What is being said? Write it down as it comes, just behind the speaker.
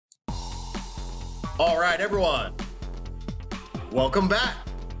All right, everyone, welcome back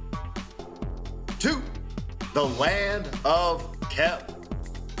to the land of Chem.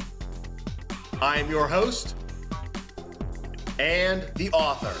 I am your host and the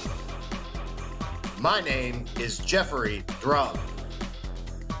author. My name is Jeffrey Drum.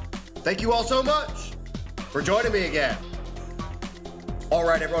 Thank you all so much for joining me again. All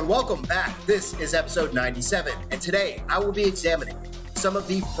right, everyone, welcome back. This is episode 97, and today I will be examining some of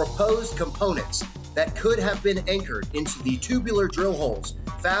the proposed components that could have been anchored into the tubular drill holes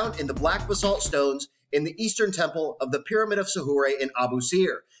found in the black basalt stones in the eastern temple of the Pyramid of Sahure in Abu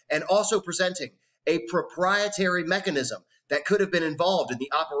Sir, and also presenting a proprietary mechanism that could have been involved in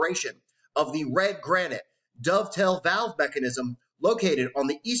the operation of the red granite dovetail valve mechanism located on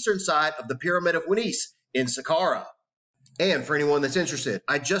the eastern side of the Pyramid of Wunis in Saqqara. And for anyone that's interested,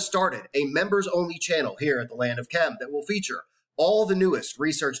 I just started a members-only channel here at the Land of Chem that will feature all the newest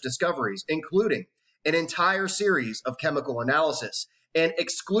research discoveries, including an entire series of chemical analysis and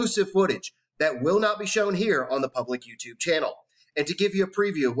exclusive footage that will not be shown here on the public YouTube channel. And to give you a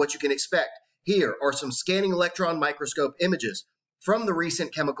preview of what you can expect, here are some scanning electron microscope images from the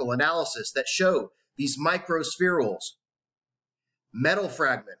recent chemical analysis that show these microspherules, metal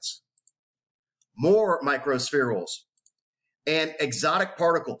fragments, more microspherules, and exotic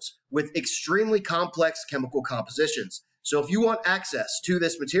particles with extremely complex chemical compositions. So if you want access to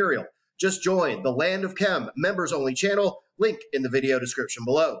this material, just join the Land of Chem members-only channel, link in the video description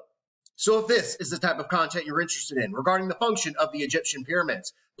below. So if this is the type of content you're interested in regarding the function of the Egyptian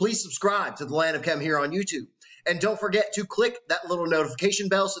pyramids, please subscribe to the Land of Chem here on YouTube. And don't forget to click that little notification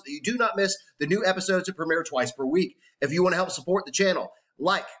bell so that you do not miss the new episodes that premiere twice per week. If you want to help support the channel,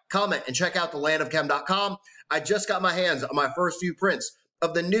 like, comment, and check out thelandofchem.com. I just got my hands on my first few prints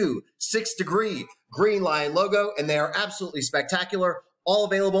of the new 6-degree green lion logo, and they are absolutely spectacular. All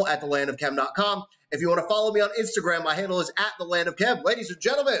available at thelandofchem.com. If you want to follow me on Instagram, my handle is at thelandofchem. Ladies and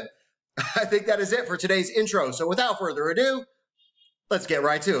gentlemen, I think that is it for today's intro. So without further ado, let's get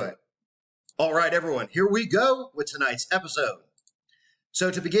right to it. All right, everyone, here we go with tonight's episode. So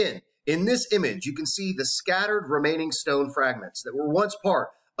to begin, in this image, you can see the scattered remaining stone fragments that were once part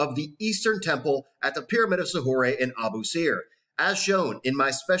of the Eastern Temple at the Pyramid of Sahure in Abu Sir, as shown in my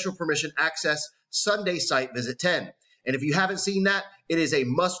special permission access Sunday site visit 10. And if you haven't seen that, it is a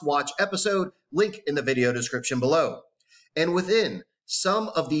must-watch episode, link in the video description below. And within some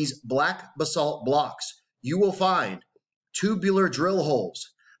of these black basalt blocks, you will find tubular drill holes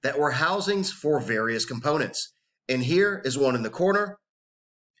that were housings for various components. And here is one in the corner,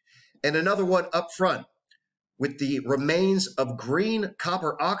 and another one up front with the remains of green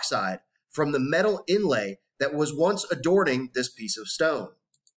copper oxide from the metal inlay that was once adorning this piece of stone.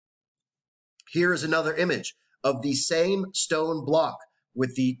 Here is another image of the same stone block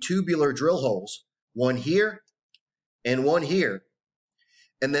with the tubular drill holes, one here and one here,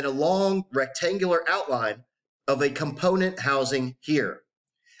 and then a long rectangular outline of a component housing here.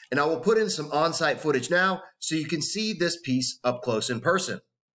 And I will put in some on-site footage now so you can see this piece up close in person.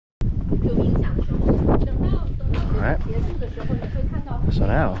 All right, so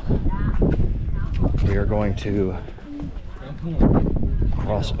now we are going to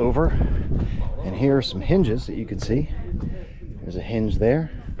cross over, and here are some hinges that you can see. There's a hinge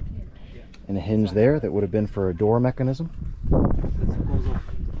there and a hinge there that would have been for a door mechanism.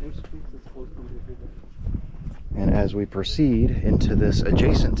 And as we proceed into this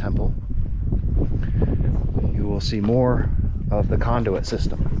adjacent temple, you will see more of the conduit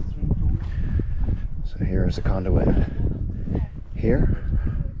system. So here is a conduit here,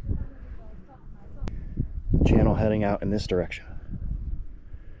 channel heading out in this direction.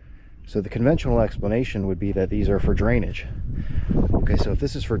 So the conventional explanation would be that these are for drainage. Okay, so if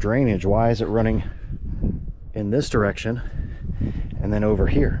this is for drainage, why is it running in this direction and then over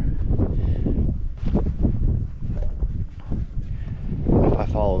here? If I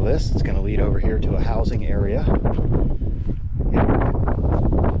follow this, it's going to lead over here to a housing area.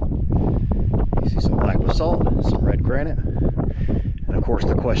 You see some black basalt, some red granite, and of course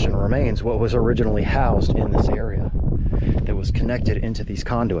the question remains, what was originally housed in this area that was connected into these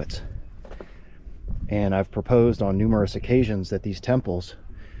conduits? And I've proposed on numerous occasions that these temples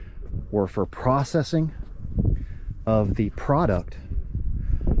were for processing of the product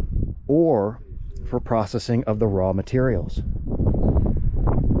or for processing of the raw materials.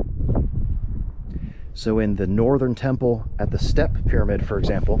 So in the northern temple at the Step Pyramid, for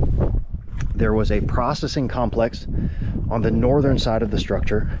example, there was a processing complex on the northern side of the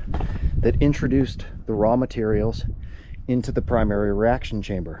structure that introduced the raw materials into the primary reaction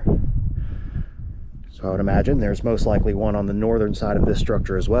chamber. So I would imagine there's most likely one on the northern side of this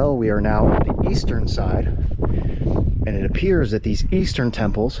structure as well. We are now on the eastern side, and it appears that these eastern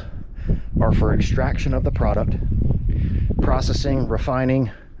temples are for extraction of the product, processing, refining,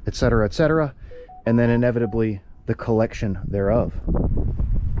 etc., and then inevitably the collection thereof.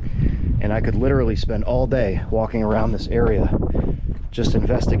 And I could literally spend all day walking around this area just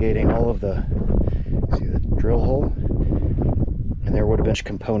investigating all of the, see the drill hole, and there would have been a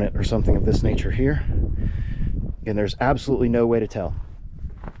component or something of this nature here, and there's absolutely no way to tell.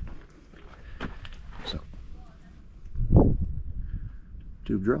 So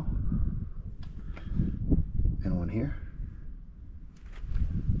tube drill, and one here,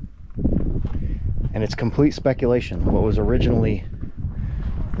 and it's complete speculation what was originally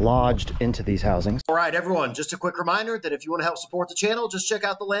lodged into these housings. All right, everyone, just a quick reminder that if you want to help support the channel, just check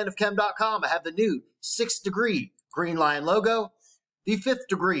out thelandofchem.com. I have the new 6th degree green lion logo, the 5th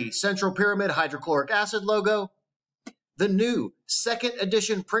degree central pyramid hydrochloric acid logo, the new 2nd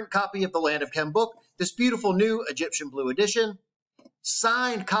edition print copy of the Land of Chem book, this beautiful new Egyptian blue edition,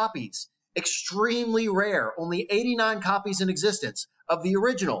 signed copies, extremely rare, only 89 copies in existence of the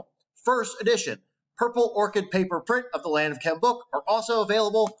original 1st edition purple orchid paper print of the Land of Chem book are also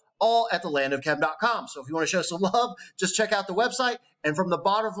available, all at thelandofchem.com. So if you want to show some love, just check out the website. And from the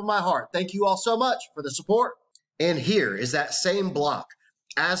bottom of my heart, thank you all so much for the support. And here is that same block,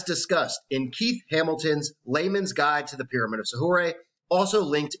 as discussed in Keith Hamilton's Layman's Guide to the Pyramid of Sahure, also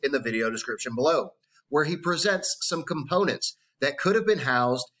linked in the video description below, where he presents some components that could have been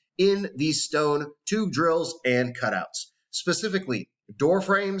housed in these stone tube drills and cutouts, specifically door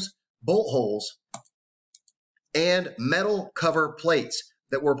frames, bolt holes, and metal cover plates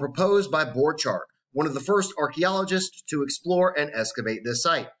that were proposed by Borchardt, one of the first archaeologists to explore and excavate this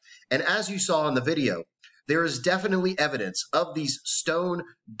site. And as you saw in the video, there is definitely evidence of these stone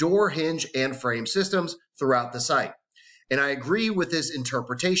door hinge and frame systems throughout the site. And I agree with this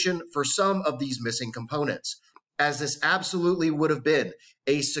interpretation for some of these missing components, as this absolutely would have been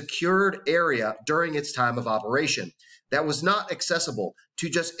a secured area during its time of operation that was not accessible to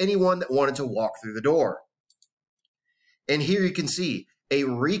just anyone that wanted to walk through the door. And here you can see a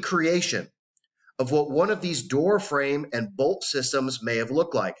recreation of what one of these door frame and bolt systems may have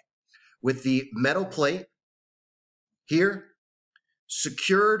looked like, with the metal plate here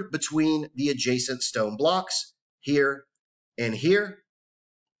secured between the adjacent stone blocks here and here,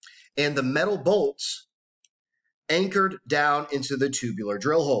 and the metal bolts anchored down into the tubular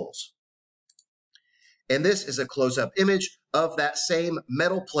drill holes. And this is a close-up image of that same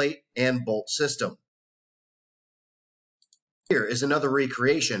metal plate and bolt system. Here is another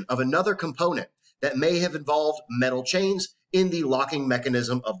recreation of another component that may have involved metal chains in the locking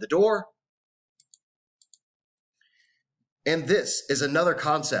mechanism of the door. And this is another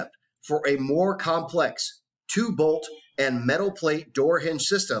concept for a more complex 2-bolt and metal plate door hinge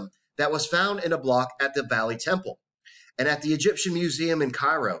system that was found in a block at the Valley Temple. And at the Egyptian Museum in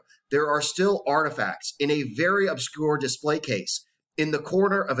Cairo, there are still artifacts in a very obscure display case in the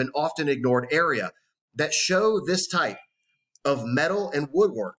corner of an often ignored area that show this type of metal and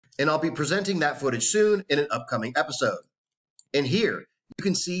woodwork, and I'll be presenting that footage soon in an upcoming episode. And here you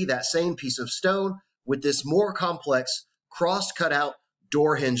can see that same piece of stone with this more complex cross-cutout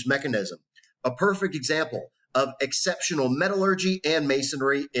door hinge mechanism, a perfect example of exceptional metallurgy and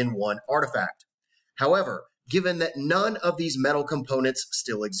masonry in one artifact. However, given that none of these metal components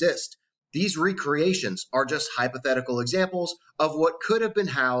still exist, these recreations are just hypothetical examples of what could have been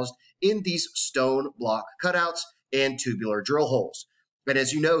housed in these stone block cutouts and tubular drill holes. And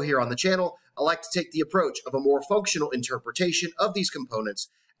as you know here on the channel, I like to take the approach of a more functional interpretation of these components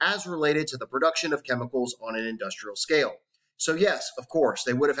as related to the production of chemicals on an industrial scale. So yes, of course,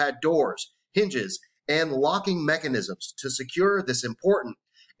 they would have had doors, hinges, and locking mechanisms to secure this important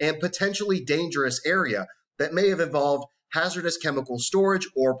and potentially dangerous area that may have involved hazardous chemical storage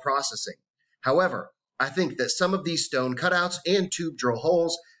or processing. However, I think that some of these stone cutouts and tube drill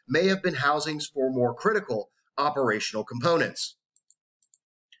holes may have been housings for more critical operational components.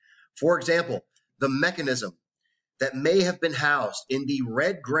 For example, the mechanism that may have been housed in the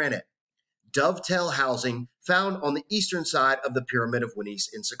red granite dovetail housing found on the eastern side of the Pyramid of Winis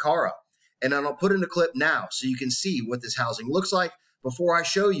in Saqqara. And I'll put in a clip now so you can see what this housing looks like before I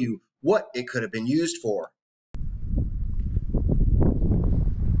show you what it could have been used for.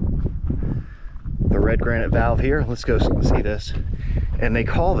 The red granite valve here, let's go see this. And they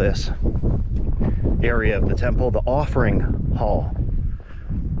call this area of the temple the offering hall.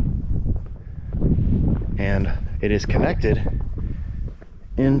 And it is connected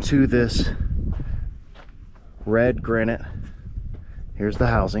into this red granite. Here's the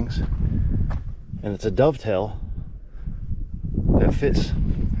housings. And it's a dovetail that fits.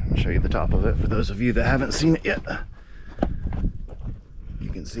 I'll show you the top of it for those of you that haven't seen it yet. You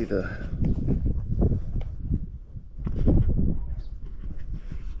can see the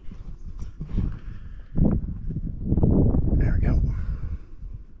there we go.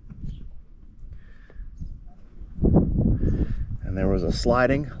 And there was a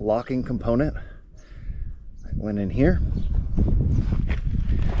sliding locking component that went in here.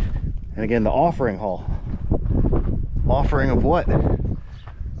 And again, the offering hall. Offering of what?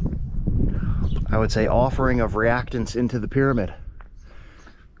 I would say offering of reactants into the pyramid.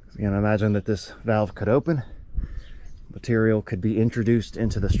 Again, imagine that this valve could open, material could be introduced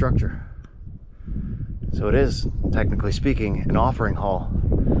into the structure. So it is, technically speaking, an offering hall,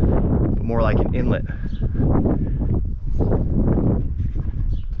 but more like an inlet.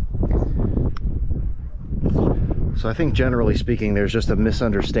 So I think generally speaking, there's just a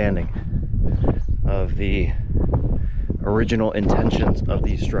misunderstanding of the original intentions of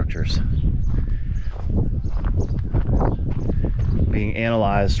these structures being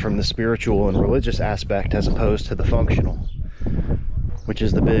analyzed from the spiritual and religious aspect as opposed to the functional, which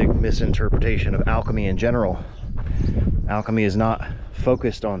is the big misinterpretation of alchemy in general. Alchemy is not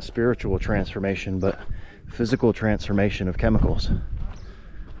focused on spiritual transformation, but physical transformation of chemicals.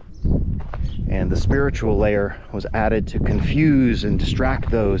 And the spiritual layer was added to confuse and distract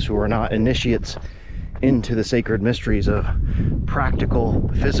those who are not initiates into the sacred mysteries of practical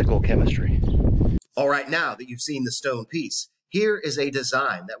physical chemistry. All right, now that you've seen the stone piece, here is a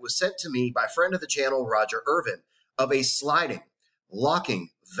design that was sent to me by friend of the channel, Roger Irvin, of a sliding, locking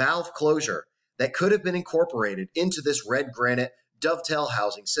valve closure that could have been incorporated into this red granite dovetail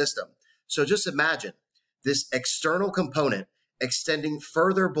housing system. So just imagine this external component extending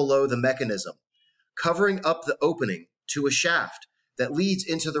further below the mechanism, covering up the opening to a shaft that leads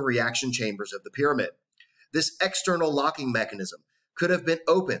into the reaction chambers of the pyramid. This external locking mechanism could have been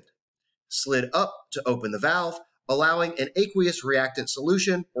opened, slid up to open the valve, allowing an aqueous reactant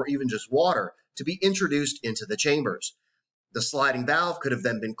solution or even just water to be introduced into the chambers. The sliding valve could have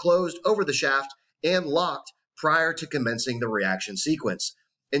then been closed over the shaft and locked prior to commencing the reaction sequence,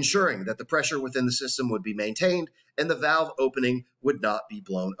 ensuring that the pressure within the system would be maintained and the valve opening would not be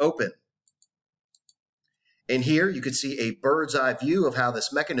blown open. And here you can see a bird's eye view of how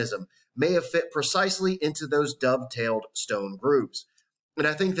this mechanism may have fit precisely into those dovetailed stone grooves. And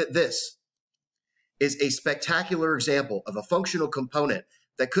I think that this is a spectacular example of a functional component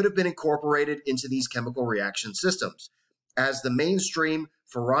that could have been incorporated into these chemical reaction systems, as the mainstream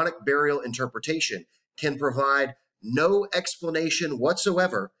pharaonic burial interpretation can provide no explanation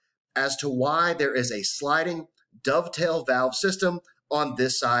whatsoever as to why there is a sliding dovetail valve system on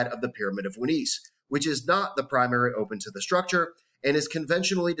this side of the Pyramid of Unis, which is not the primary open to the structure and is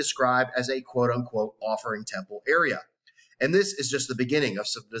conventionally described as a quote-unquote offering temple area. And this is just the beginning of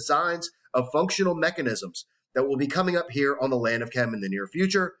some designs of functional mechanisms that will be coming up here on the Land of Chem in the near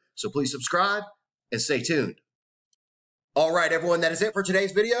future. So please subscribe and stay tuned. All right, everyone, that is it for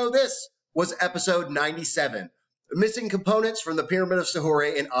today's video. This was episode 97, Missing Components from the Pyramid of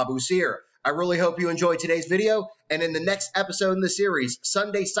Sahure in Abu Sir. I really hope you enjoyed today's video. And in the next episode in the series,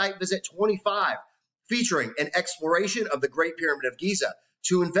 Sunday Site Visit 25, featuring an exploration of the Great Pyramid of Giza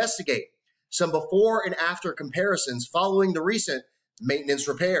to investigate some before and after comparisons following the recent maintenance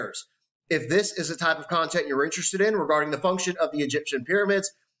repairs. If this is the type of content you're interested in regarding the function of the Egyptian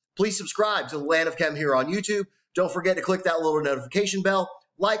pyramids, please subscribe to the Land of Chem here on YouTube. Don't forget to click that little notification bell,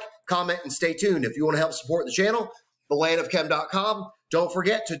 like, comment, and stay tuned. If you want to help support the channel, thelandofchem.com. Don't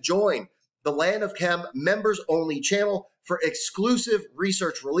forget to join the Land of Chem members-only channel for exclusive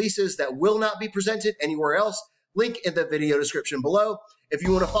research releases that will not be presented anywhere else. Link in the video description below. If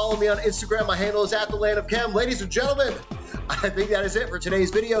you want to follow me on Instagram, my handle is @thelandofchem. Ladies and gentlemen, I think that is it for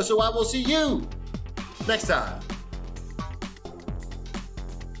today's video, so I will see you next time.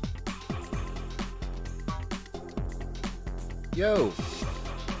 Yo,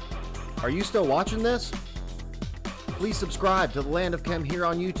 are you still watching this? Please subscribe to the Land of Chem here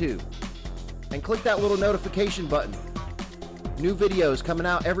on YouTube and click that little notification button. New videos coming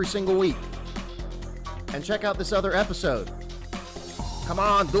out every single week. And check out this other episode. Come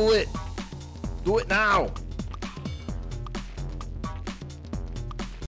on, do it. Do it now.